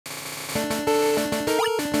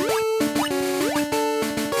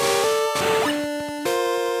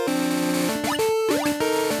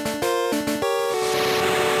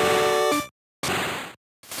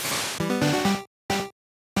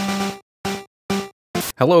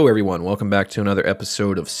Hello everyone, welcome back to another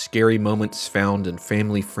episode of Scary Moments Found in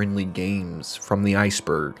Family-Friendly Games from the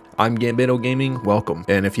Iceberg. I'm Gambito Gaming, welcome.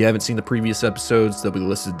 And if you haven't seen the previous episodes, they'll be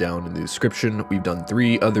listed down in the description. We've done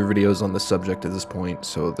 3 other videos on this subject at this point,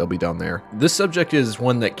 so they'll be down there. This subject is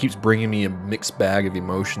one that keeps bringing me a mixed bag of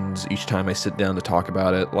emotions each time I sit down to talk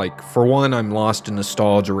about it. Like, for one, I'm lost in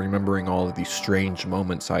nostalgia remembering all of these strange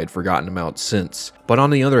moments I had forgotten about since. But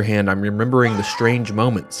on the other hand, I'm remembering the strange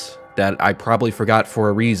moments that I probably forgot for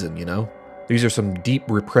a reason, you know? These are some deep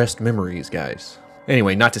repressed memories, guys.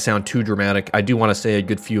 Anyway, not to sound too dramatic, I do want to say a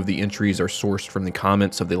good few of the entries are sourced from the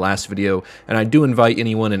comments of the last video, and I do invite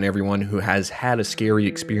anyone and everyone who has had a scary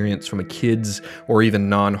experience from a kid's or even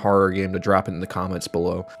non-horror game to drop it in the comments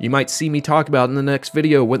below. You might see me talk about it in the next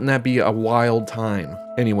video, wouldn't that be a wild time?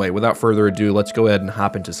 Anyway, without further ado, let's go ahead and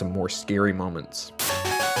hop into some more scary moments.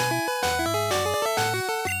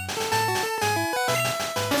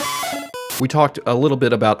 We talked a little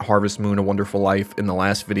bit about Harvest Moon: A Wonderful Life in the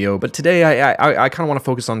last video, but today I kind of want to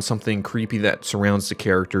focus on something creepy that surrounds the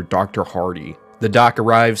character Dr. Hardy. The doc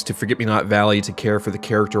arrives to Forget-Me-Not Valley to care for the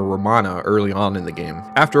character Romana early on in the game.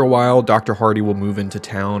 After a while, Dr. Hardy will move into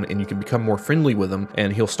town and you can become more friendly with him,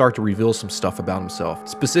 and he'll start to reveal some stuff about himself.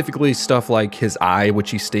 Specifically stuff like his eye, which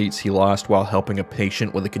he states he lost while helping a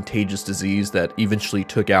patient with a contagious disease that eventually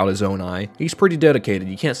took out his own eye. He's pretty dedicated.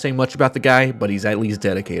 You can't say much about the guy, but he's at least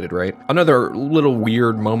dedicated, right? Another little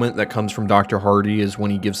weird moment that comes from Dr. Hardy is when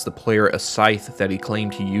he gives the player a scythe that he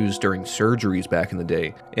claimed he used during surgeries back in the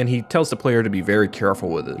day, and he tells the player to be very careful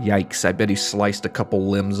with it. Yikes, I bet he sliced a couple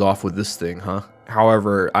limbs off with this thing, huh?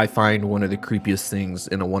 However, I find one of the creepiest things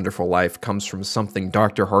in A Wonderful Life comes from something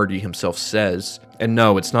Dr. Hardy himself says. And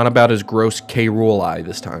no, it's not about his gross K-Rool eye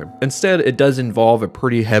this time. Instead, it does involve a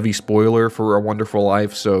pretty heavy spoiler for A Wonderful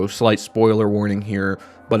Life, so slight spoiler warning here.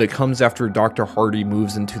 But it comes after Dr. Hardy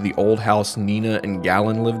moves into the old house Nina and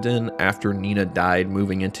Galen lived in after Nina died,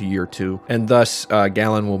 moving into year 2. And thus,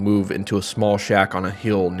 Galen will move into a small shack on a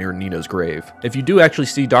hill near Nina's grave. If you do actually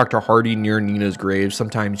see Dr. Hardy near Nina's grave,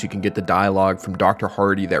 sometimes you can get the dialogue from Dr.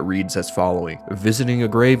 Hardy that reads as following. Visiting a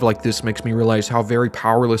grave like this makes me realize how very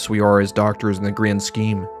powerless we are as doctors in the grand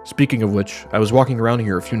scheme. Speaking of which, I was walking around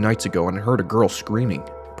here a few nights ago and I heard a girl screaming.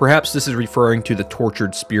 Perhaps this is referring to the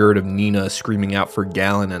tortured spirit of Nina screaming out for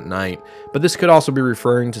Galen at night, but this could also be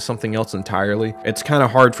referring to something else entirely. It's kind of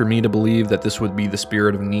hard for me to believe that this would be the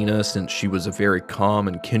spirit of Nina since she was a very calm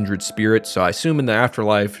and kindred spirit, so I assume in the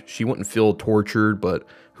afterlife she wouldn't feel tortured, but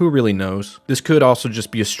who really knows? This could also just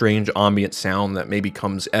be a strange ambient sound that maybe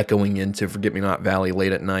comes echoing into Forget-Me-Not Valley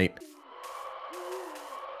late at night.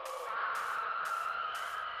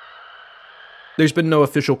 There's been no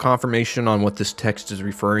official confirmation on what this text is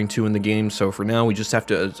referring to in the game, so for now we just have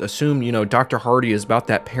to assume, you know, Dr. Hardy is about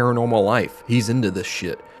that paranormal life. He's into this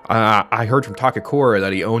shit. I heard from Takakura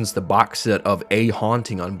that he owns the box set of A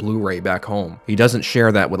Haunting on Blu-ray back home. He doesn't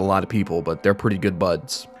share that with a lot of people, but they're pretty good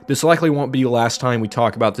buds. This likely won't be the last time we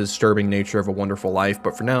talk about the disturbing nature of A Wonderful Life,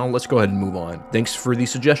 but for now, let's go ahead and move on. Thanks for the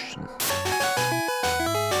suggestion.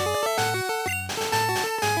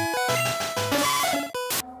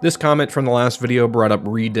 This comment from the last video brought up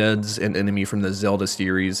Redeads, an enemy from the Zelda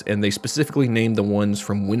series, and they specifically named the ones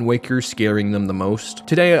from Wind Waker scaring them the most.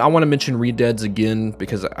 Today, I want to mention Redeads again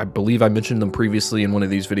because I believe I mentioned them previously in one of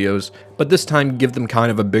these videos, but this time give them kind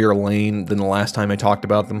of a bigger lane than the last time I talked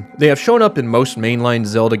about them. They have shown up in most mainline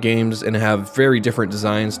Zelda games and have very different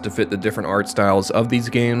designs to fit the different art styles of these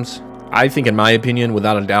games. I think, in my opinion,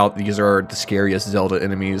 without a doubt, these are the scariest Zelda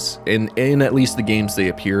enemies, in at least the games they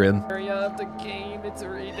appear in.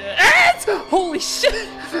 Holy shit!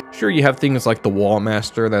 Sure, you have things like the Wall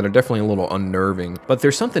Master that are definitely a little unnerving, but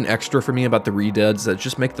there's something extra for me about the Redeads that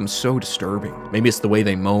just make them so disturbing. Maybe it's the way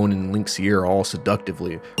they moan in Link's ear all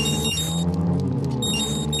seductively.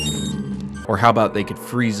 Or how about they could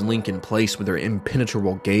freeze Link in place with their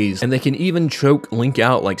impenetrable gaze, and they can even choke Link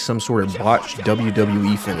out like some sort of botched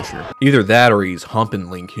WWE finisher. Either that or he's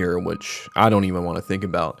humping Link here, which I don't even want to think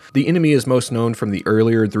about. The enemy is most known from the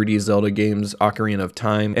earlier 3D Zelda games, Ocarina of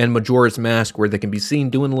Time, and Majora's Mask, where they can be seen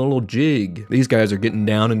doing a little jig. These guys are getting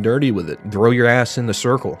down and dirty with it. Throw your ass in the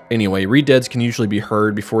circle. Anyway, Redeads can usually be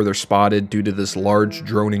heard before they're spotted due to this large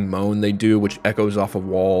droning moan they do, which echoes off of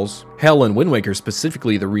walls. Hell, in Wind Waker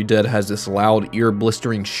specifically, the Redead has this loud,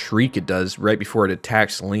 ear-blistering shriek it does right before it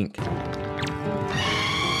attacks Link.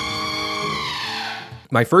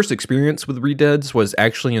 My first experience with Redeads was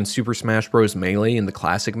actually in Super Smash Bros. Melee in the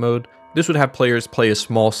classic mode. This would have players play a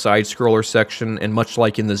small side-scroller section, and much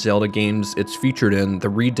like in the Zelda games it's featured in, the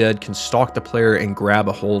Redead can stalk the player and grab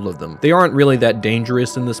a hold of them. They aren't really that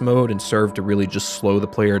dangerous in this mode and serve to really just slow the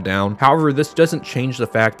player down. However, this doesn't change the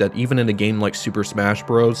fact that even in a game like Super Smash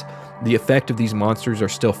Bros., the effect of these monsters are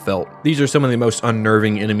still felt. These are some of the most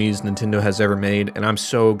unnerving enemies Nintendo has ever made, and I'm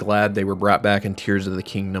so glad they were brought back in Tears of the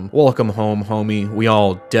Kingdom. Welcome home, homie. We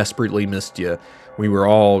all desperately missed you. We were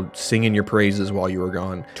all singing your praises while you were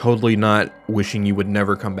gone. Totally not wishing you would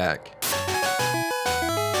never come back.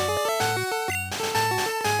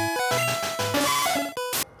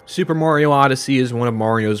 Super Mario Odyssey is one of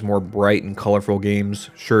Mario's more bright and colorful games.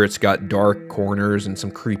 Sure, it's got dark corners and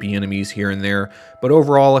some creepy enemies here and there, but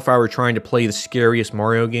overall, if I were trying to play the scariest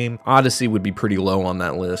Mario game, Odyssey would be pretty low on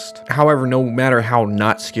that list. However, no matter how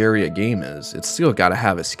not scary a game is, it's still gotta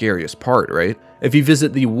have its scariest part, right? If you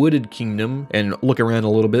visit the Wooded Kingdom and look around a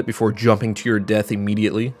little bit before jumping to your death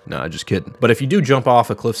immediately, nah, just kidding. But if you do jump off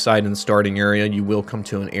a cliffside in the starting area, you will come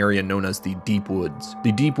to an area known as the Deep Woods.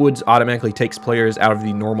 The Deep Woods automatically takes players out of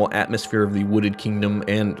the normal atmosphere of the Wooded Kingdom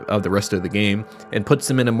and of the rest of the game, and puts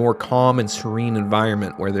them in a more calm and serene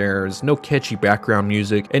environment where there's no catchy background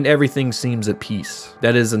music and everything seems at peace.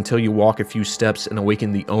 That is until you walk a few steps and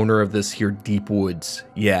awaken the owner of this here Deep Woods.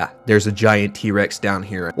 Yeah, there's a giant T-Rex down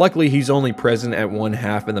here. Luckily, he's only present at one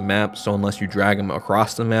half of the map, so unless you drag him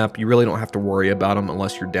across the map, you really don't have to worry about him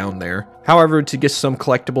unless you're down there. However, to get some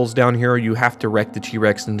collectibles down here, you have to wreck the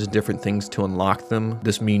T-Rex into different things to unlock them.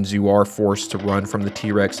 This means you are forced to run from the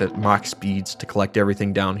T-Rex at max speeds to collect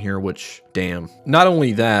everything down here, which, damn. Not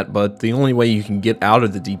only that, but the only way you can get out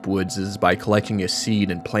of the Deep Woods is by collecting a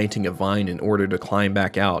seed and planting a vine in order to climb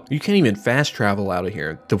back out. You can't even fast travel out of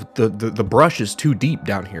here. The brush is too deep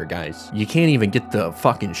down here, guys. You can't even get the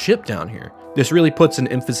fucking ship down here. This really puts an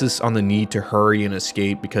emphasis on the need to hurry and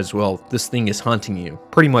escape because, well, this thing is hunting you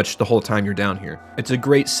pretty much the whole time you're down here. It's a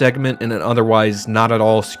great segment in an otherwise not at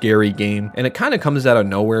all scary game, and it kind of comes out of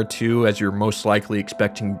nowhere too, as you're most likely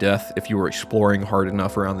expecting death if you were exploring hard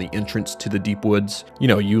enough around the entrance to the Deep Woods. You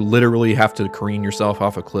know, you literally have to careen yourself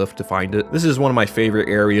off a cliff to find it. This is one of my favorite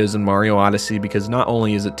areas in Mario Odyssey because not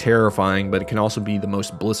only is it terrifying, but it can also be the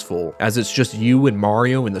most blissful, as it's just you and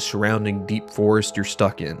Mario in the surrounding deep forest you're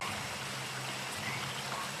stuck in.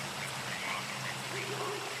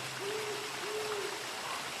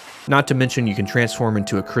 Not to mention you can transform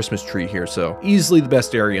into a Christmas tree here, so easily the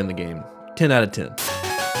best area in the game. 10 out of 10.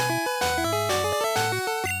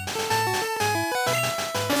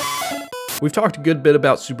 We've talked a good bit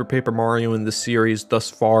about Super Paper Mario in this series thus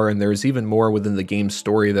far, and there's even more within the game's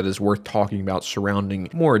story that is worth talking about surrounding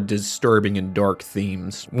more disturbing and dark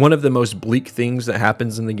themes. One of the most bleak things that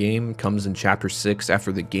happens in the game comes in Chapter 6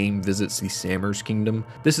 after the game visits the Sammer's Kingdom.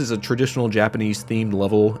 This is a traditional Japanese themed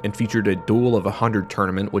level and featured a Duel of 100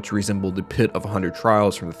 tournament which resembled the Pit of 100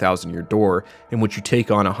 Trials from the Thousand Year Door, in which you take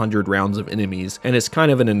on 100 rounds of enemies, and it's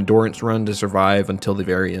kind of an endurance run to survive until the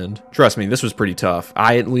very end. Trust me, this was pretty tough.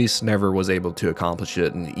 I at least never was able to accomplish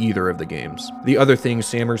it in either of the games. The other thing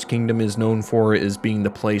Sammer's Kingdom is known for is being the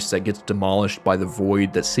place that gets demolished by the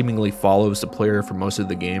void that seemingly follows the player for most of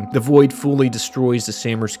the game. The void fully destroys the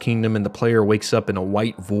Sammer's Kingdom and the player wakes up in a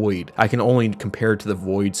white void. I can only compare it to the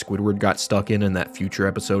void Squidward got stuck in that future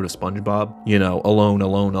episode of SpongeBob. You know, alone,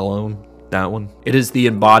 alone, alone. That one. It is the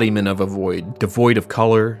embodiment of a void, devoid of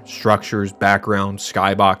color, structures, background,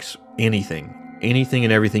 skybox, anything. Anything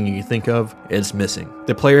and everything you can think of is missing.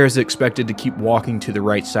 The player is expected to keep walking to the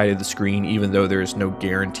right side of the screen even though there is no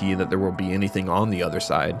guarantee that there will be anything on the other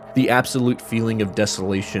side. The absolute feeling of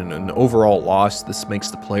desolation and overall loss this makes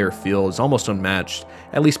the player feel is almost unmatched,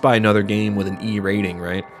 at least by another game with an E rating,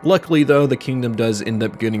 right? Luckily though, the kingdom does end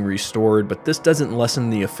up getting restored, but this doesn't lessen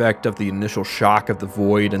the effect of the initial shock of the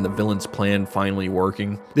void and the villain's plan finally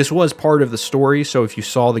working. This was part of the story, so if you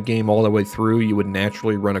saw the game all the way through, you would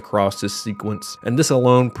naturally run across this sequence. And this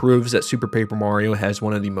alone proves that Super Paper Mario has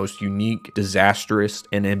one of the most unique, disastrous,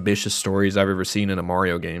 and ambitious stories I've ever seen in a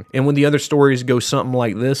Mario game. And when the other stories go something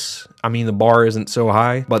like this, I mean the bar isn't so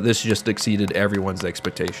high, but this just exceeded everyone's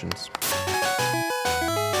expectations.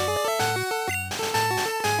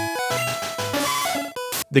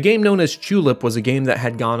 The game known as ChuLip was a game that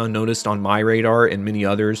had gone unnoticed on my radar and many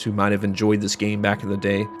others who might have enjoyed this game back in the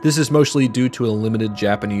day. This is mostly due to a limited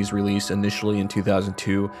Japanese release initially in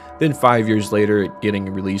 2002, then 5 years later it getting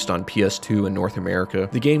released on PS2 in North America.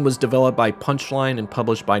 The game was developed by Punchline and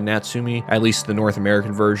published by Natsumi, at least the North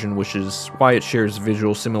American version, which is why it shares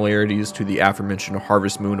visual similarities to the aforementioned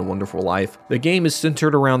Harvest Moon: A Wonderful Life. The game is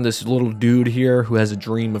centered around this little dude here who has a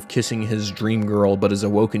dream of kissing his dream girl but is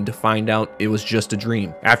awoken to find out it was just a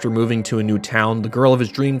dream. After moving to a new town, the girl of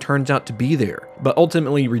his dream turns out to be there, but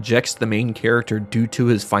ultimately rejects the main character due to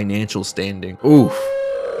his financial standing. Oof.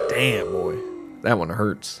 Damn, boy. That one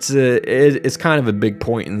hurts. It's kind of a big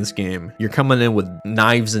point in this game. You're coming in with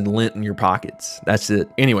knives and lint in your pockets. That's it.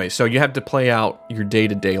 Anyway, so you have to play out your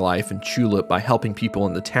day-to-day life in ChuLip by helping people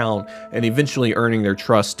in the town and eventually earning their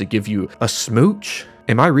trust to give you a smooch.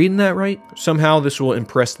 Am I reading that right? Somehow this will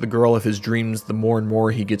impress the girl of his dreams the more and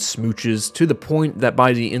more he gets smooches, to the point that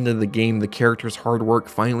by the end of the game the character's hard work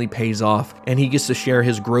finally pays off and he gets to share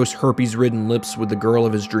his gross herpes-ridden lips with the girl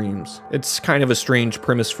of his dreams. It's kind of a strange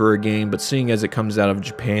premise for a game, but seeing as it comes out of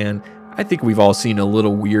Japan, I think we've all seen a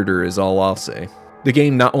little weirder is all I'll say. The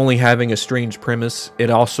game not only having a strange premise, it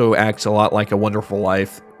also acts a lot like A Wonderful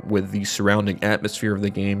Life, with the surrounding atmosphere of the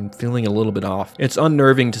game feeling a little bit off. It's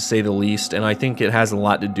unnerving to say the least, and I think it has a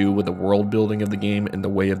lot to do with the world building of the game and the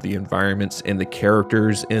way of the environments and the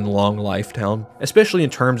characters in Long Life Town, especially in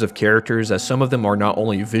terms of characters, as some of them are not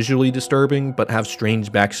only visually disturbing, but have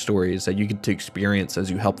strange backstories that you get to experience as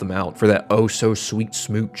you help them out for that oh so sweet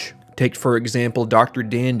smooch. Take, for example, Dr.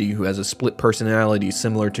 Dandy, who has a split personality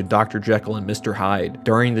similar to Dr. Jekyll and Mr. Hyde.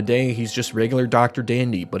 During the day, he's just regular Dr.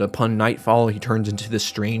 Dandy, but upon nightfall, he turns into this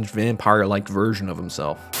strange vampire-like version of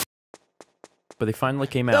himself. But they finally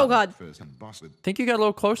came out. Oh god. Think you got a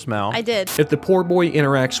little close, Mal. I did. If the poor boy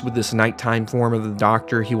interacts with this nighttime form of the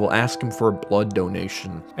doctor, he will ask him for a blood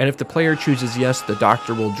donation. And if the player chooses yes, the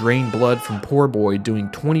doctor will drain blood from poor boy, doing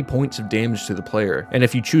 20 points of damage to the player. And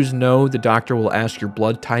if you choose no, the doctor will ask your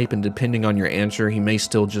blood type, and depending on your answer, he may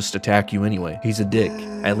still just attack you anyway. He's a dick,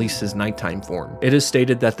 at least his nighttime form. It is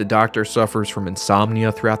stated that the doctor suffers from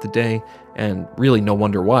insomnia throughout the day, and really no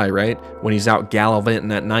wonder why, right? When he's out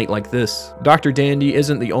gallivanting at night like this. Dr. Dandy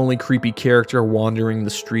isn't the only creepy character wandering the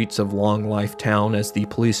streets of Long Life Town, as the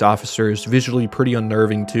police officer is visually pretty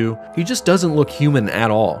unnerving too. He just doesn't look human at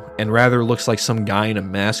all, and rather looks like some guy in a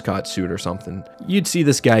mascot suit or something. You'd see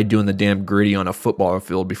this guy doing the damn gritty on a football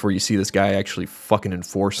field before you see this guy actually fucking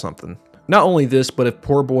enforce something. Not only this, but if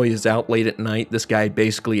poor boy is out late at night, this guy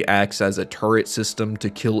basically acts as a turret system to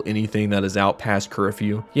kill anything that is out past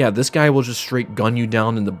curfew. Yeah, this guy will just straight gun you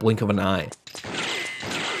down in the blink of an eye.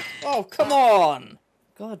 Oh, come on!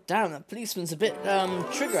 God damn, that policeman's a bit,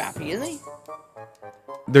 trigger happy, isn't he?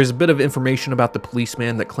 There's a bit of information about the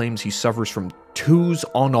policeman that claims he suffers from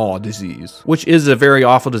TLOZ disease, which is a very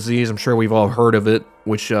awful disease. I'm sure we've all heard of it,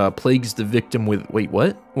 which plagues the victim with... Wait,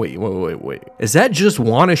 what? Wait. Is that just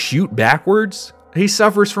wanna shoot backwards? He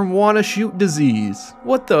suffers from wanna shoot disease.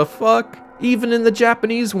 What the fuck? Even in the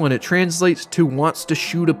Japanese one, it translates to wants to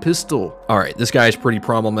shoot a pistol. Alright, this guy is pretty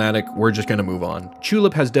problematic. We're just gonna move on.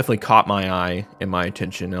 ChuLip has definitely caught my eye and my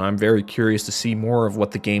attention, and I'm very curious to see more of what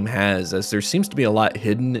the game has, as there seems to be a lot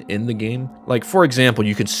hidden in the game. Like, for example,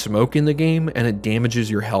 you could smoke in the game and it damages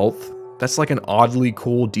your health. That's like an oddly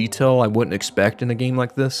cool detail I wouldn't expect in a game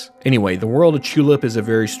like this. Anyway, the world of ChuLip is a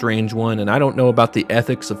very strange one, and I don't know about the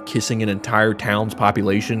ethics of kissing an entire town's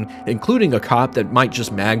population, including a cop that might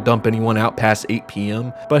just mag dump anyone out past 8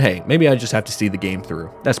 PM. But hey, maybe I just have to see the game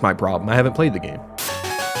through. That's my problem. I haven't played the game.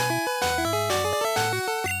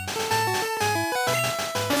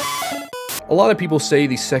 A lot of people say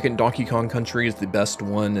the second Donkey Kong Country is the best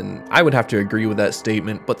one, and I would have to agree with that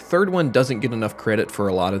statement, but the third one doesn't get enough credit for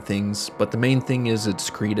a lot of things, but the main thing is its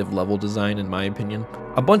creative level design, in my opinion.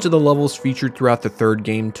 A bunch of the levels featured throughout the third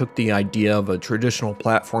game took the idea of a traditional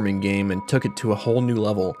platforming game and took it to a whole new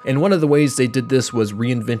level, and one of the ways they did this was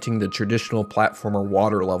reinventing the traditional platformer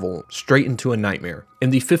water level straight into a nightmare. In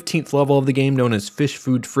the 15th level of the game, known as Fish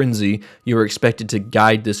Food Frenzy, you are expected to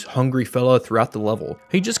guide this hungry fella throughout the level.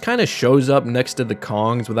 He just kind of shows up next to the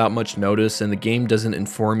Kongs without much notice, and the game doesn't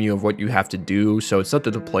inform you of what you have to do, so it's up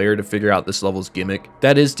to the player to figure out this level's gimmick.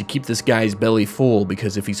 That is to keep this guy's belly full,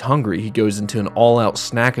 because if he's hungry, he goes into an all-out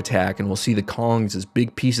snack attack and will see the Kongs as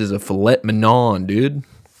big pieces of filet mignon, dude.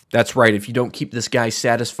 That's right, if you don't keep this guy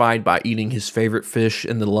satisfied by eating his favorite fish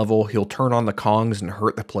in the level, he'll turn on the Kongs and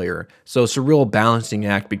hurt the player. So it's a real balancing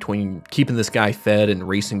act between keeping this guy fed and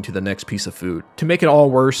racing to the next piece of food. To make it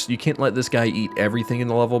all worse, you can't let this guy eat everything in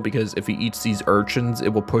the level, because if he eats these urchins, it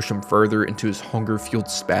will push him further into his hunger-fueled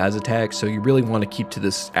spaz attack, so you really want to keep to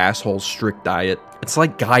this asshole's strict diet. It's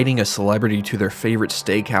like guiding a celebrity to their favorite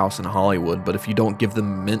steakhouse in Hollywood, but if you don't give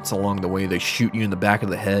them mints along the way, they shoot you in the back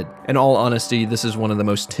of the head. In all honesty, this is one of the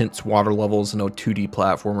most tense water levels in a 2D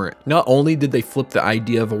platformer. Not only did they flip the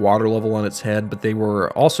idea of a water level on its head, but they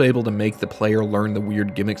were also able to make the player learn the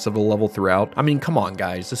weird gimmicks of the level throughout. I mean, come on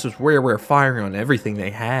guys, this is where we're firing on everything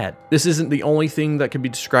they had. This isn't the only thing that can be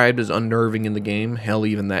described as unnerving in the game. Hell,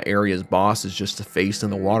 even that area's boss is just a face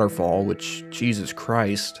in the waterfall, which, Jesus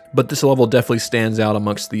Christ. But this level definitely stands stands out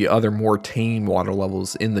amongst the other more tame water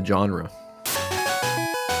levels in the genre.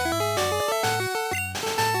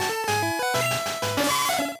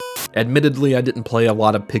 Admittedly, I didn't play a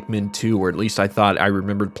lot of Pikmin 2, or at least I thought I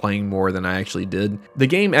remembered playing more than I actually did. The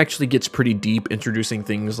game actually gets pretty deep, introducing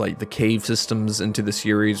things like the cave systems into the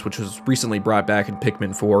series, which was recently brought back in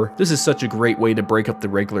Pikmin 4. This is such a great way to break up the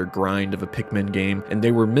regular grind of a Pikmin game, and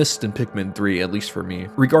they were missed in Pikmin 3, at least for me.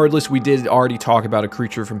 Regardless, we did already talk about a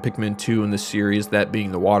creature from Pikmin 2 in this series, that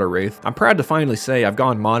being the Water Wraith. I'm proud to finally say I've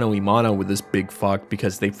gone mono-y-mono with this big fuck,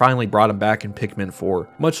 because they finally brought him back in Pikmin 4.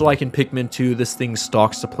 Much like in Pikmin 2, this thing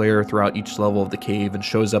stalks the player throughout each level of the cave and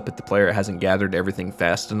shows up if the player hasn't gathered everything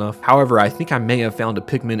fast enough. However, I think I may have found a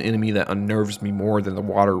Pikmin enemy that unnerves me more than the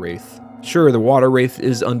Water Wraith. Sure, the Water Wraith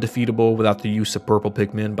is undefeatable without the use of purple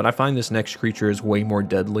Pikmin, but I find this next creature is way more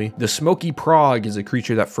deadly. The Smoky Prog is a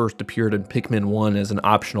creature that first appeared in Pikmin 1 as an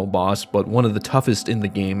optional boss, but one of the toughest in the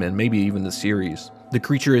game and maybe even the series. The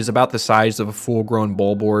creature is about the size of a full-grown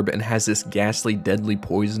Bulborb and has this ghastly, deadly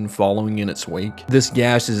poison following in its wake. This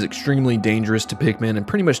gas is extremely dangerous to Pikmin and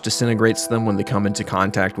pretty much disintegrates them when they come into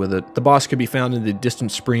contact with it. The boss could be found in the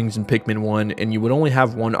distant springs in Pikmin 1, and you would only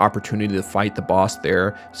have one opportunity to fight the boss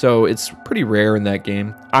there, so it's pretty rare in that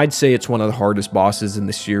game. I'd say it's one of the hardest bosses in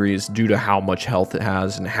the series due to how much health it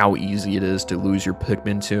has and how easy it is to lose your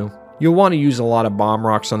Pikmin to. You'll want to use a lot of bomb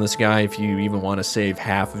rocks on this guy if you even want to save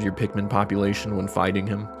half of your Pikmin population when fighting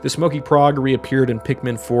him. The Smoky Prog reappeared in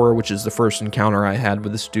Pikmin 4, which is the first encounter I had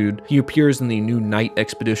with this dude. He appears in the new Night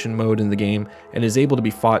Expedition mode in the game and is able to be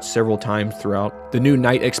fought several times throughout. The new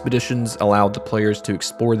Night Expeditions allowed the players to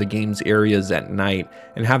explore the game's areas at night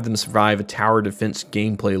and have them survive a tower defense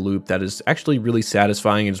gameplay loop that is actually really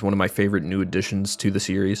satisfying and is one of my favorite new additions to the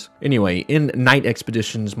series. Anyway, in Night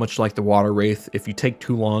Expeditions, much like the Water Wraith, if you take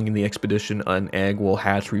too long in the expedition, an egg will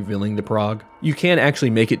hatch, revealing the Prog. You can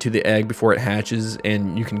actually make it to the egg before it hatches,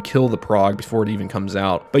 and you can kill the Prog before it even comes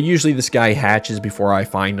out. But usually this guy hatches before I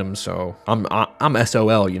find him, so I'm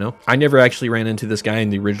SOL, you know? I never actually ran into this guy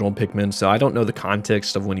in the original Pikmin, so I don't know the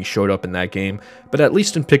context of when he showed up in that game. But at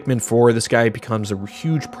least in Pikmin 4, this guy becomes a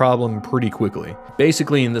huge problem pretty quickly.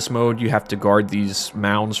 Basically, in this mode, you have to guard these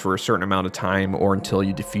mounds for a certain amount of time or until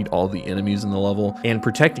you defeat all the enemies in the level. And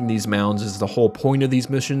protecting these mounds is the whole point of these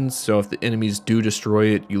missions, so if the enemies do destroy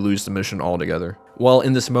it, you lose the mission altogether. Well,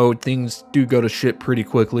 in this mode, things do go to shit pretty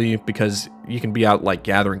quickly because you can be out like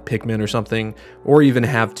gathering Pikmin or something, or even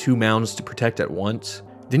have two mounds to protect at once.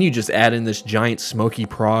 Then you just add in this giant Smoky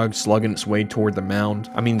Prog slugging its way toward the mound.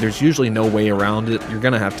 I mean, there's usually no way around it. You're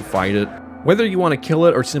gonna have to fight it. Whether you want to kill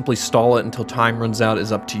it or simply stall it until time runs out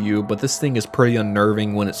is up to you, but this thing is pretty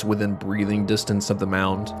unnerving when it's within breathing distance of the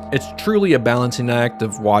mound. It's truly a balancing act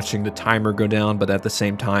of watching the timer go down, but at the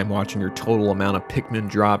same time watching your total amount of Pikmin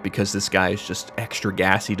drop because this guy is just extra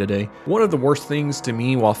gassy today. One of the worst things to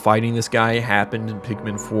me while fighting this guy happened in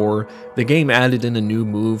Pikmin 4. The game added in a new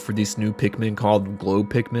move for these new Pikmin called Glow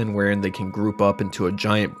Pikmin, wherein they can group up into a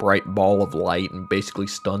giant bright ball of light and basically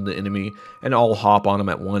stun the enemy and all hop on them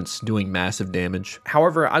at once, doing massive damage.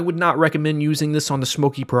 However, I would not recommend using this on the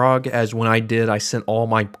Smoky Prog, as when I did, I sent all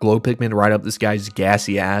my Glow Pikmin right up this guy's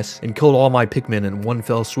gassy ass and killed all my Pikmin in one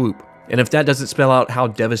fell swoop. And if that doesn't spell out how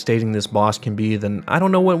devastating this boss can be, then I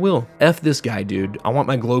don't know what will. F this guy, dude. I want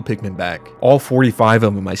my Glow Pikmin back. All 45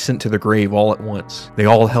 of them I sent to the grave all at once. They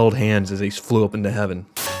all held hands as they flew up into heaven.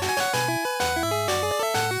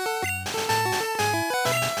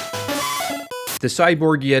 The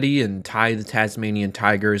Cyborg Yeti and Ty the Tasmanian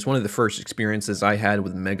Tiger is one of the first experiences I had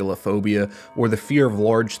with megalophobia, or the fear of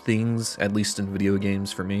large things, at least in video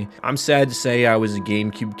games for me. I'm sad to say I was a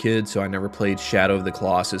GameCube kid, so I never played Shadow of the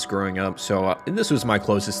Colossus growing up, so this was my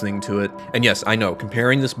closest thing to it. And yes, I know,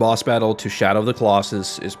 comparing this boss battle to Shadow of the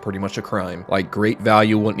Colossus is pretty much a crime. Like, great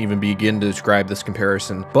value wouldn't even begin to describe this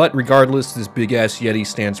comparison. But regardless, this big-ass Yeti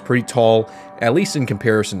stands pretty tall, at least in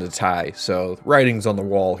comparison to Ty, so writing's on the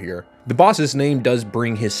wall here. The boss's name does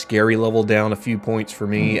bring his scary level down a few points for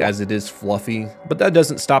me, as it is fluffy, but that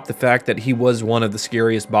doesn't stop the fact that he was one of the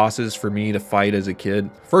scariest bosses for me to fight as a kid.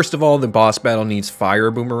 First of all, the boss battle needs fire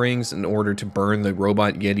boomerangs in order to burn the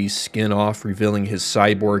robot Yeti's skin off, revealing his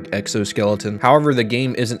cyborg exoskeleton. However, the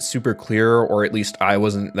game isn't super clear, or at least I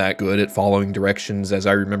wasn't that good at following directions, as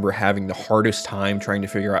I remember having the hardest time trying to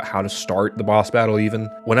figure out how to start the boss battle even.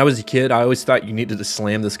 When I was a kid, I always thought you needed to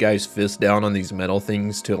slam this guy's fist down on these metal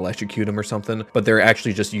things to electrocute him or something, but they're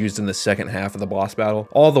actually just used in the second half of the boss battle.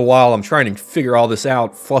 All the while I'm trying to figure all this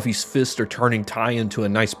out, Fluffy's fists are turning Ty into a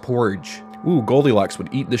nice porridge. Ooh, Goldilocks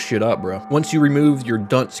would eat this shit up, bro. Once you remove your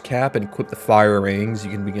dunce cap and equip the fire rings, you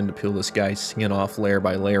can begin to peel this guy's skin off layer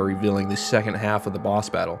by layer, revealing the second half of the boss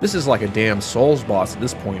battle. This is like a damn Souls boss at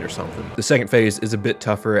this point or something. The second phase is a bit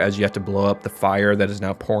tougher as you have to blow up the fire that is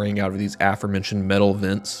now pouring out of these aforementioned metal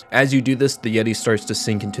vents. As you do this, the Yeti starts to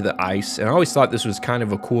sink into the ice, and I always thought this was kind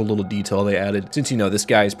of a cool little detail they added, since you know this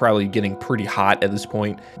guy is probably getting pretty hot at this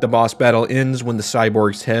point. The boss battle ends when the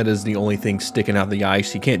cyborg's head is the only thing sticking out of the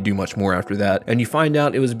ice. He can't do much more after that, and you find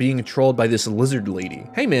out it was being controlled by this lizard lady.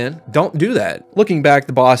 Hey man, don't do that. Looking back,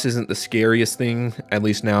 the boss isn't the scariest thing, at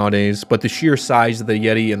least nowadays, but the sheer size of the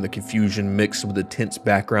Yeti and the confusion mixed with the tense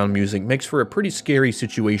background music makes for a pretty scary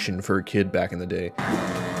situation for a kid back in the day.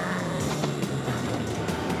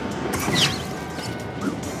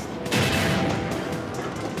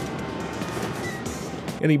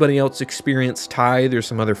 Anybody else experience Ty? There's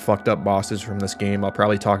some other fucked up bosses from this game I'll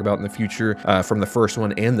probably talk about in the future, from the first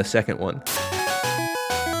one and the second one.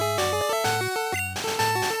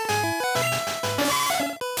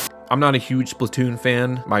 I'm not a huge Splatoon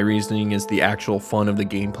fan. My reasoning is the actual fun of the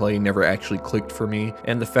gameplay never actually clicked for me,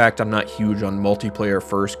 and the fact I'm not huge on multiplayer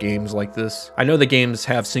first games like this. I know the games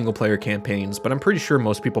have single player campaigns, but I'm pretty sure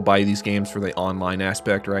most people buy these games for the online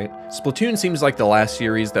aspect, right? Splatoon seems like the last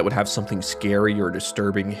series that would have something scary or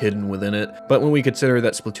disturbing hidden within it, but when we consider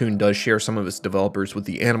that Splatoon does share some of its developers with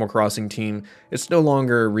the Animal Crossing team, it's no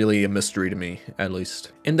longer really a mystery to me, at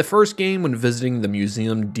least. In the first game, when visiting the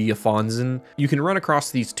Museum d'Afonsen, you can run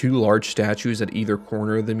across these two large statues at either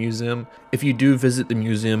corner of the museum. If you do visit the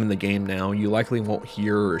museum in the game now, you likely won't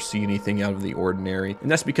hear or see anything out of the ordinary,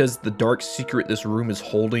 and that's because the dark secret this room is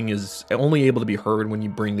holding is only able to be heard when you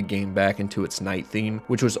bring the game back into its night theme,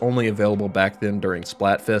 which was only available back then during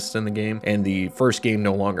Splatfest in the game, and the first game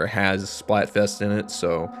no longer has Splatfest in it,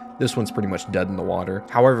 so this one's pretty much dead in the water.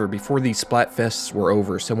 However, before these Splatfests were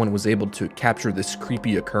over, someone was able to capture this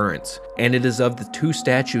creepy occurrence, and it is of the two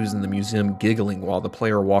statues in the museum giggling while the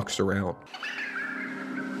player walks around.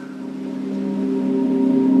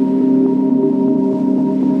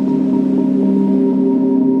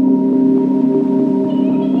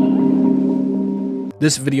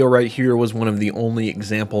 This video right here was one of the only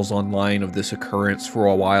examples online of this occurrence for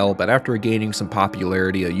a while, but after gaining some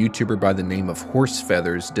popularity, a YouTuber by the name of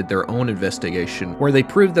HorseFeathers did their own investigation where they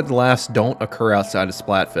proved that the laughs don't occur outside of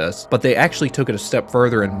Splatfest, but they actually took it a step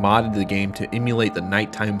further and modded the game to emulate the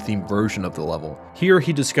nighttime themed version of the level. Here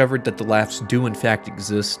he discovered that the laughs do in fact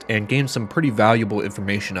exist and gained some pretty valuable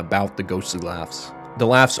information about the ghostly laughs. The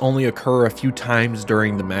laughs only occur a few times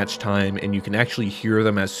during the match time, and you can actually hear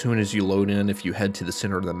them as soon as you load in if you head to the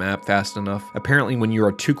center of the map fast enough. Apparently when you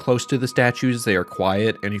are too close to the statues, they are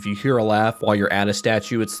quiet, and if you hear a laugh while you're at a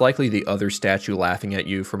statue, it's likely the other statue laughing at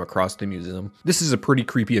you from across the museum. This is a pretty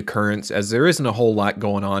creepy occurrence, as there isn't a whole lot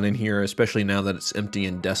going on in here, especially now that it's empty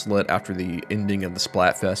and desolate after the ending of the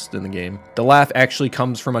Splatfest in the game. The laugh actually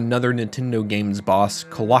comes from another Nintendo game's boss,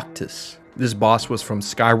 Coloctus. This boss was from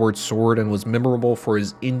Skyward Sword and was memorable for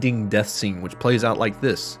his ending death scene, which plays out like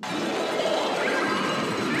this.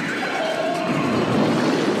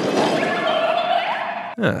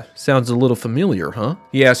 Sounds a little familiar, huh?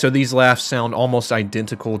 Yeah, so these laughs sound almost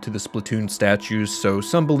identical to the Splatoon statues, so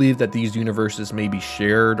some believe that these universes may be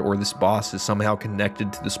shared or this boss is somehow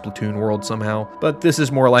connected to the Splatoon world somehow, but this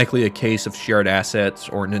is more likely a case of shared assets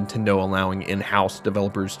or Nintendo allowing in-house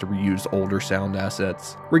developers to reuse older sound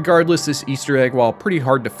assets. Regardless, this Easter egg, while pretty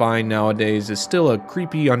hard to find nowadays, is still a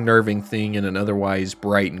creepy, unnerving thing in an otherwise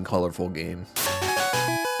bright and colorful game.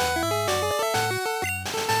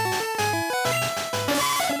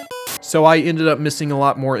 So I ended up missing a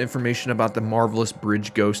lot more information about the marvelous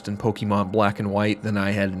bridge ghost in Pokemon Black and White than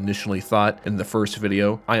I had initially thought in the first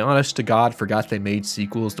video. I honest to God forgot they made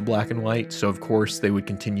sequels to Black and White, so of course they would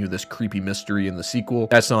continue this creepy mystery in the sequel.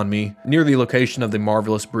 That's on me. Near the location of the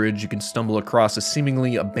marvelous bridge, you can stumble across a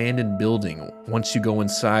seemingly abandoned building. Once you go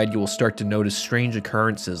inside, you will start to notice strange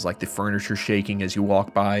occurrences like the furniture shaking as you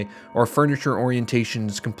walk by, or furniture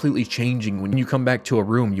orientations completely changing when you come back to a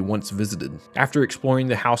room you once visited. After exploring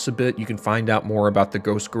the house a bit, you can find out more about the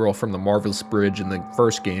ghost girl from the Marvelous Bridge in the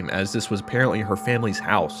first game, as this was apparently her family's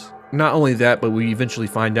house. Not only that, but we eventually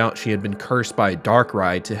find out she had been cursed by a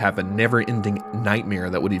Darkrai to have a never-ending nightmare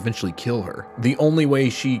that would eventually kill her. The only way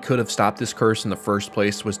she could have stopped this curse in the first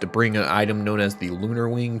place was to bring an item known as the Lunar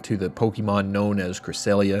Wing to the Pokemon known as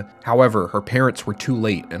Cresselia. However, her parents were too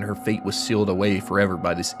late and her fate was sealed away forever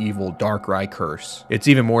by this evil Darkrai curse. It's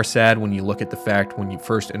even more sad when you look at the fact when you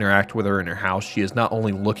first interact with her in her house, she is not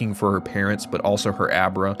only looking for her parents, but also her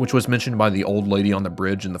Abra, which was mentioned by the old lady on the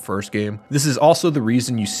bridge in the first game. This is also the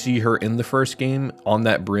reason you see her in the first game on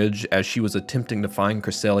that bridge as she was attempting to find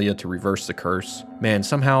Cresselia to reverse the curse. Man,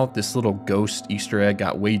 somehow this little ghost Easter egg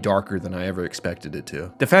got way darker than I ever expected it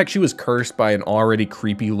to. The fact she was cursed by an already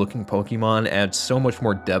creepy looking Pokemon adds so much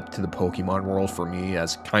more depth to the Pokemon world for me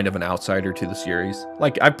as kind of an outsider to the series.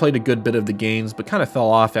 Like, I've played a good bit of the games but kind of fell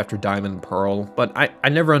off after Diamond and Pearl, but I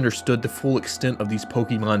never understood the full extent of these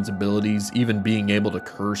Pokemon's abilities, even being able to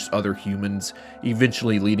curse other humans,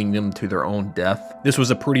 eventually leading them to their own death. This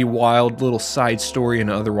was a pretty wild little side story and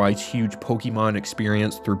otherwise huge Pokemon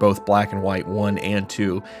experience through both Black and White 1 and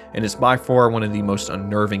 2, and it's by far one of the most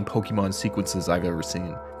unnerving Pokemon sequences I've ever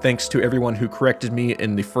seen. Thanks to everyone who corrected me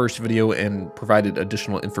in the first video and provided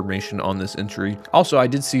additional information on this entry. Also, I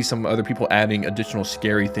did see some other people adding additional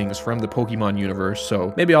scary things from the Pokemon universe,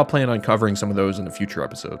 so maybe I'll plan on covering some of those in a future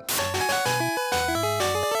episode.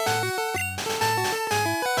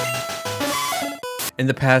 In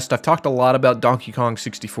the past, I've talked a lot about Donkey Kong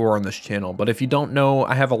 64 on this channel, but if you don't know,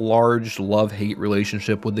 I have a large love-hate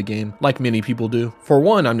relationship with the game, like many people do. For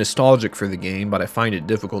one, I'm nostalgic for the game, but I find it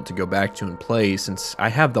difficult to go back to and play since I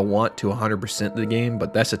have the want to 100% the game,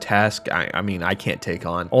 but that's a task I can't take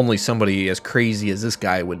on. Only somebody as crazy as this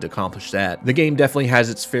guy would accomplish that. The game definitely has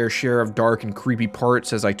its fair share of dark and creepy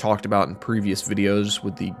parts, as I talked about in previous videos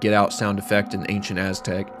with the Get Out sound effect in Ancient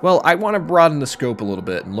Aztec. Well, I want to broaden the scope a little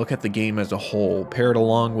bit and look at the game as a whole, paired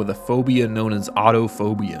along with a phobia known as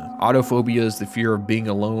autophobia. Autophobia is the fear of being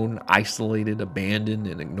alone, isolated, abandoned,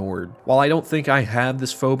 and ignored. While I don't think I have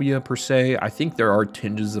this phobia per se, I think there are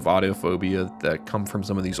tinges of autophobia that come from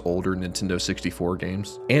some of these older Nintendo 64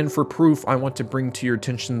 games. And for proof, I want to bring to your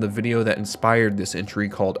attention the video that inspired this entry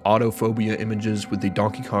called Autophobia Images with the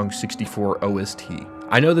Donkey Kong 64 OST.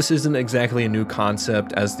 I know this isn't exactly a new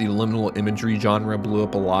concept, as the liminal imagery genre blew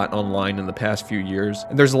up a lot online in the past few years,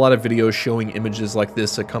 and there's a lot of videos showing images like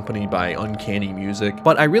this accompanied by uncanny music,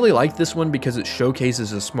 but I really like this one because it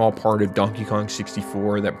showcases a small part of Donkey Kong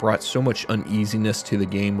 64 that brought so much uneasiness to the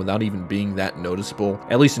game without even being that noticeable,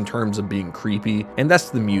 at least in terms of being creepy, and that's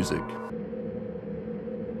the music.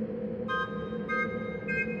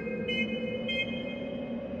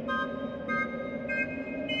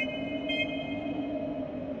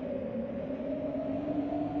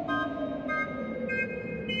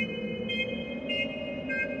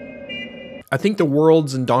 I think the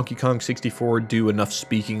worlds in Donkey Kong 64 do enough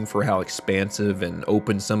speaking for how expansive and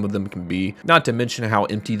open some of them can be, not to mention how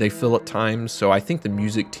empty they feel at times, so I think the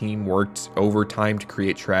music team worked overtime to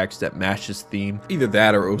create tracks that match this theme. Either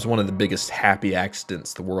that or it was one of the biggest happy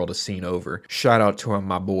accidents the world has seen over. Shout out to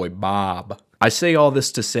my boy Bob. I say all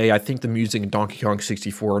this to say I think the music in Donkey Kong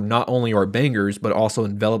 64 not only are bangers, but also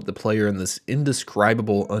envelop the player in this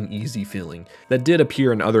indescribable uneasy feeling that did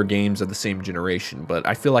appear in other games of the same generation, but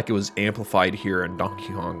I feel like it was amplified here in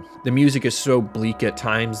Donkey Kong. The music is so bleak at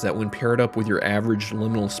times that when paired up with your average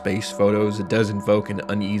liminal space photos, it does invoke an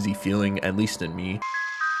uneasy feeling, at least in me.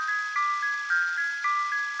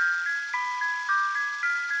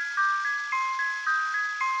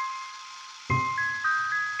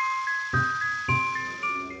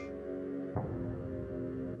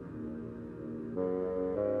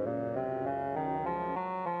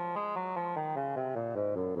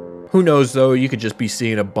 Who knows though, you could just be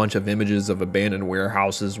seeing a bunch of images of abandoned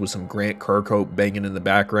warehouses with some Grant Kirkhope banging in the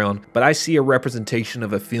background, but I see a representation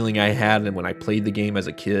of a feeling I had when I played the game as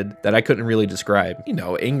a kid that I couldn't really describe. You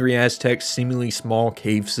know, Angry Aztec's seemingly small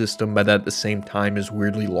cave system, but at the same time is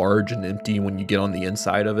weirdly large and empty when you get on the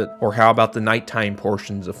inside of it. Or how about the nighttime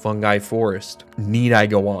portions of Fungi Forest? Need I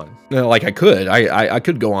go on? Like I could. I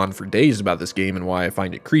could go on for days about this game and why I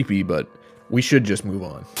find it creepy, but we should just move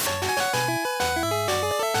on.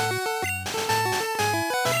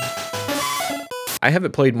 I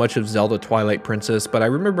haven't played much of Zelda Twilight Princess, but I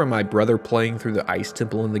remember my brother playing through the ice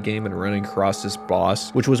temple in the game and running across this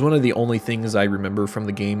boss, which was one of the only things I remember from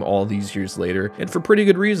the game all these years later, and for pretty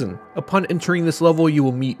good reason. Upon entering this level, you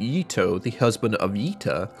will meet Yito, the husband of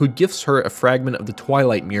Yita, who gifts her a fragment of the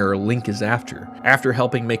Twilight mirror Link is after. After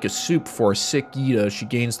helping make a soup for a sick Yita, she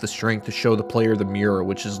gains the strength to show the player the mirror,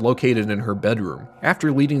 which is located in her bedroom.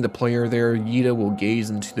 After leading the player there, Yita will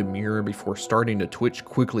gaze into the mirror before starting to twitch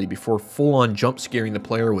quickly before full-on jump scaring the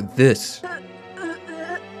player with this.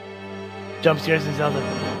 Jump scares in Zelda.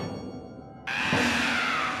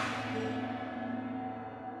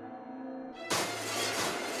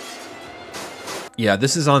 Yeah,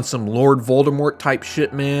 this is on some Lord Voldemort type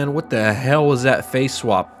shit, man. What the hell was that face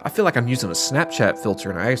swap? I feel like I'm using a Snapchat filter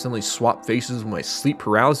and I accidentally swapped faces with my sleep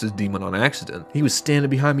paralysis demon on accident. He was standing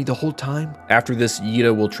behind me the whole time. After this,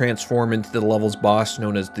 Yita will transform into the level's boss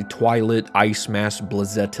known as the Twilight Ice Mask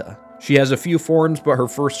Blazetta. She has a few forms, but her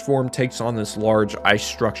first form takes on this large ice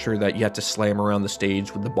structure that you have to slam around the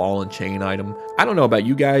stage with the ball and chain item. I don't know about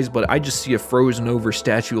you guys, but I just see a frozen over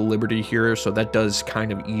Statue of Liberty here, so that does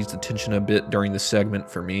kind of ease the tension a bit during the segment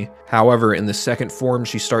for me. However, in the second form,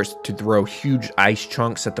 she starts to throw huge ice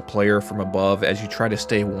chunks at the player from above as you try to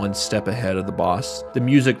stay one step ahead of the boss. The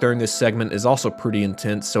music during this segment is also pretty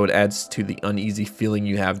intense, so it adds to the uneasy feeling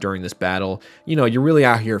you have during this battle. You know, you're really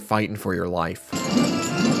out here fighting for your life.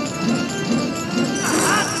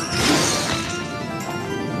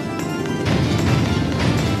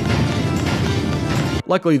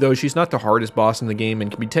 Luckily though, she's not the hardest boss in the game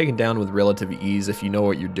and can be taken down with relative ease if you know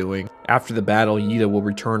what you're doing. After the battle, Yida will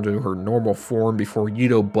return to her normal form before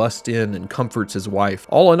Yido busts in and comforts his wife.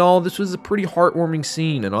 All in all, this was a pretty heartwarming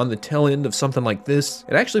scene, and on the tail end of something like this,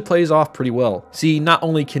 it actually plays off pretty well. See, not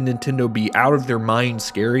only can Nintendo be out of their mind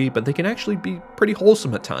scary, but they can actually be pretty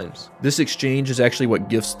wholesome at times. This exchange is actually what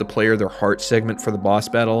gifts the player their heart segment for the boss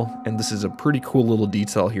battle, and this is a pretty cool little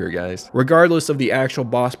detail here, guys. Regardless of the actual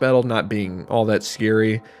boss battle not being all that scary,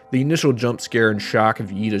 the initial jump scare and shock of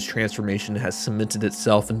Yida's transformation has cemented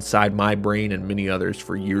itself inside my brain and many others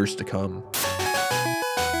for years to come.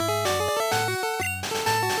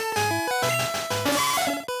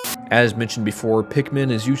 As mentioned before,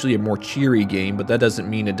 Pikmin is usually a more cheery game, but that doesn't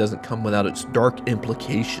mean it doesn't come without its dark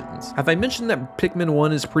implications. Have I mentioned that Pikmin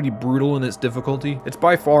 1 is pretty brutal in its difficulty? It's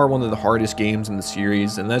by far one of the hardest games in the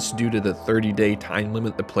series, and that's due to the 30-day time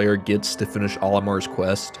limit the player gets to finish Olimar's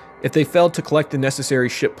quest. If they failed to collect the necessary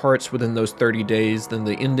ship parts within those 30 days, then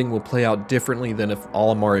the ending will play out differently than if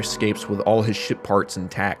Olimar escapes with all his ship parts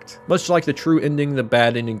intact. Much like the true ending, the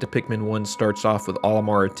bad ending to Pikmin 1 starts off with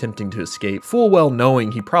Olimar attempting to escape, full well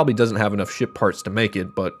knowing he probably doesn't have enough ship parts to make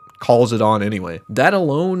it, but calls it on anyway. That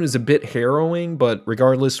alone is a bit harrowing, but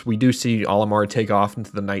regardless, we do see Olimar take off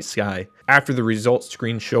into the night sky. After the results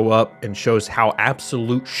screen show up and shows how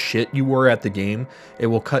absolute shit you were at the game, it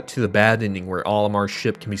will cut to the bad ending where Olimar's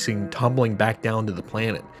ship can be seen tumbling back down to the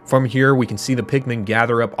planet. From here, we can see the Pikmin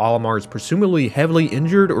gather up Olimar's presumably heavily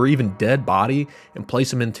injured or even dead body and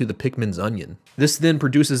place him into the Pikmin's onion. This then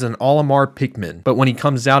produces an Olimar Pikmin, but when he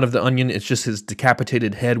comes out of the onion, it's just his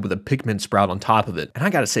decapitated head with a Pikmin sprout on top of it. And I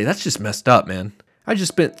gotta say, that's just messed up, man. I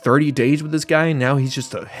just spent 30 days with this guy and now he's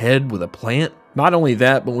just a head with a plant. Not only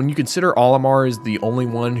that, but when you consider Olimar is the only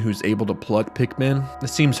one who's able to pluck Pikmin, it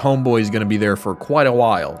seems Homeboy is going to be there for quite a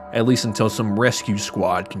while, at least until some rescue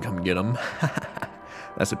squad can come get him.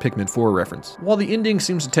 That's a Pikmin 4 reference. While the ending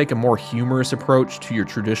seems to take a more humorous approach to your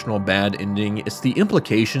traditional bad ending, it's the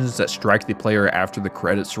implications that strike the player after the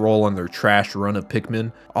credits roll on their trash run of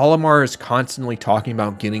Pikmin. Olimar is constantly talking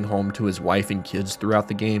about getting home to his wife and kids throughout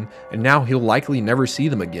the game, and now he'll likely never see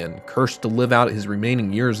them again, cursed to live out his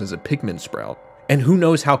remaining years as a Pikmin sprout. And who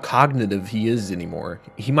knows how cognitive he is anymore.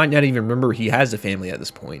 He might not even remember he has a family at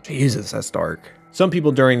this point. Jesus, that's dark. Some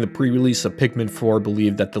people during the pre-release of Pikmin 4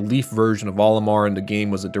 believed that the Leaf version of Olimar in the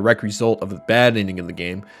game was a direct result of the bad ending of the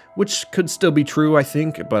game, which could still be true, I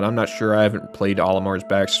think, but I'm not sure. I haven't played Olimar's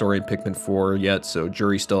backstory in Pikmin 4 yet, so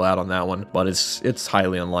jury's still out on that one, but it's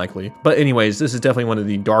highly unlikely. But anyways, this is definitely one of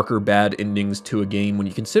the darker bad endings to a game when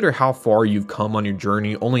you consider how far you've come on your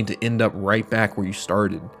journey only to end up right back where you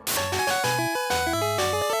started.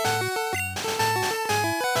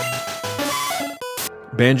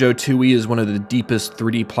 Banjo Tooie is one of the deepest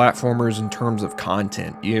 3D platformers in terms of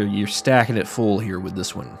content. You're stacking it full here with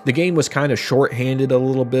this one. The game was kind of short-handed a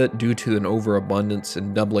little bit due to an overabundance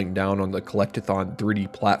and doubling down on the collectathon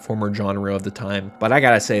 3D platformer genre of the time. But I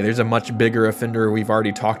gotta say, there's a much bigger offender we've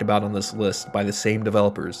already talked about on this list by the same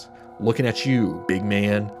developers. Looking at you, big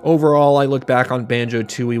man. Overall, I look back on Banjo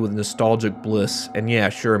Tooie with nostalgic bliss, and yeah,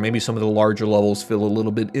 sure, maybe some of the larger levels feel a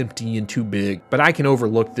little bit empty and too big, but I can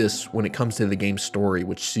overlook this when it comes to the game's story,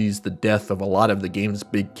 which sees the death of a lot of the game's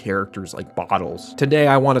big characters like Bottles. Today,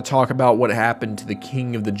 I want to talk about what happened to the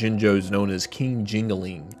king of the Jinjos known as King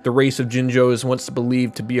Jingaling. The race of Jinjos, once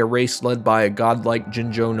believed to be a race led by a godlike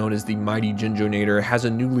Jinjo known as the Mighty Jinjonator, has a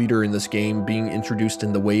new leader in this game being introduced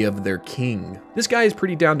in the way of their king. This guy is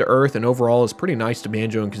pretty down to earth and overall is pretty nice to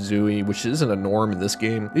Banjo and Kazooie, which isn't a norm in this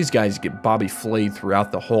game. These guys get Bobby flayed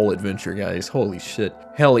throughout the whole adventure, guys. Holy shit.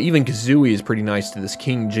 Hell, even Kazooie is pretty nice to this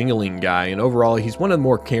King Jingaling guy, and overall he's one of the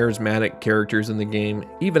more charismatic characters in the game,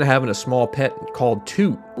 even having a small pet called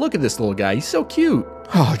Toot. Look at this little guy, he's so cute.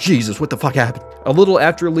 Oh Jesus, what the fuck happened? A little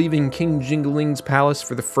after leaving King Jingaling's palace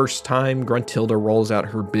for the first time, Gruntilda rolls out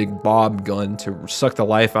her big bob gun to suck the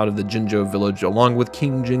life out of the Jinjo village along with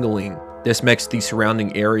King Jingaling. This makes the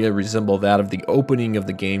surrounding area resemble that of the opening of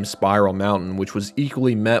the game Spiral Mountain, which was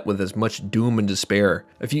equally met with as much doom and despair.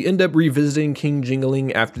 If you end up revisiting King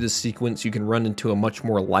Jingling after this sequence, you can run into a much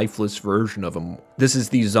more lifeless version of him. This is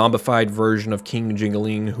the zombified version of King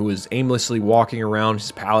Jingling, who is aimlessly walking around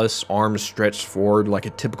his palace, arms stretched forward like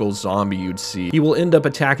a typical zombie you'd see. He will end up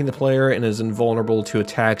attacking the player and is invulnerable to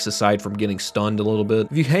attacks aside from getting stunned a little bit.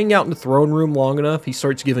 If you hang out in the throne room long enough, he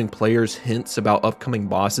starts giving players hints about upcoming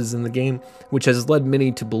bosses in the game, which has led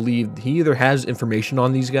many to believe he either has information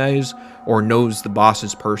on these guys or knows the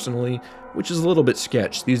bosses personally, which is a little bit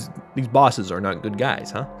sketch. These bosses are not good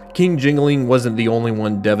guys, huh? King Jingling wasn't the only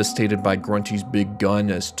one devastated by Grunty's big gun,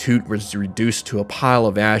 as Toot was reduced to a pile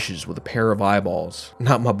of ashes with a pair of eyeballs.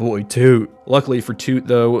 Not my boy Toot. Luckily for Toot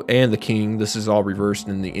though, and the King, this is all reversed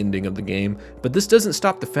in the ending of the game, but this doesn't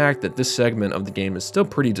stop the fact that this segment of the game is still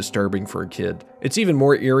pretty disturbing for a kid. It's even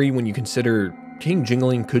more eerie when you consider King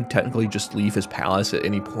Jingling could technically just leave his palace at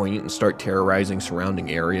any point and start terrorizing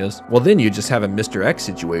surrounding areas. Well, then you just have a Mr. X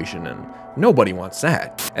situation, and nobody wants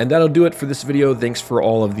that. And that'll do it for this video. Thanks for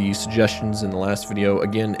all of the suggestions in the last video.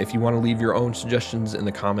 Again, if you want to leave your own suggestions in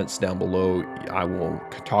the comments down below, I will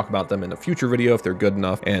talk about them in a future video if they're good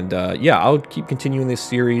enough. And yeah, I'll keep continuing this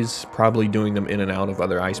series, probably doing them in and out of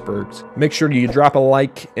other icebergs. Make sure you drop a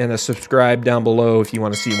like and a subscribe down below if you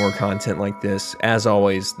want to see more content like this. As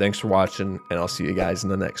always, thanks for watching, and I'll see you guys in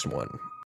the next one.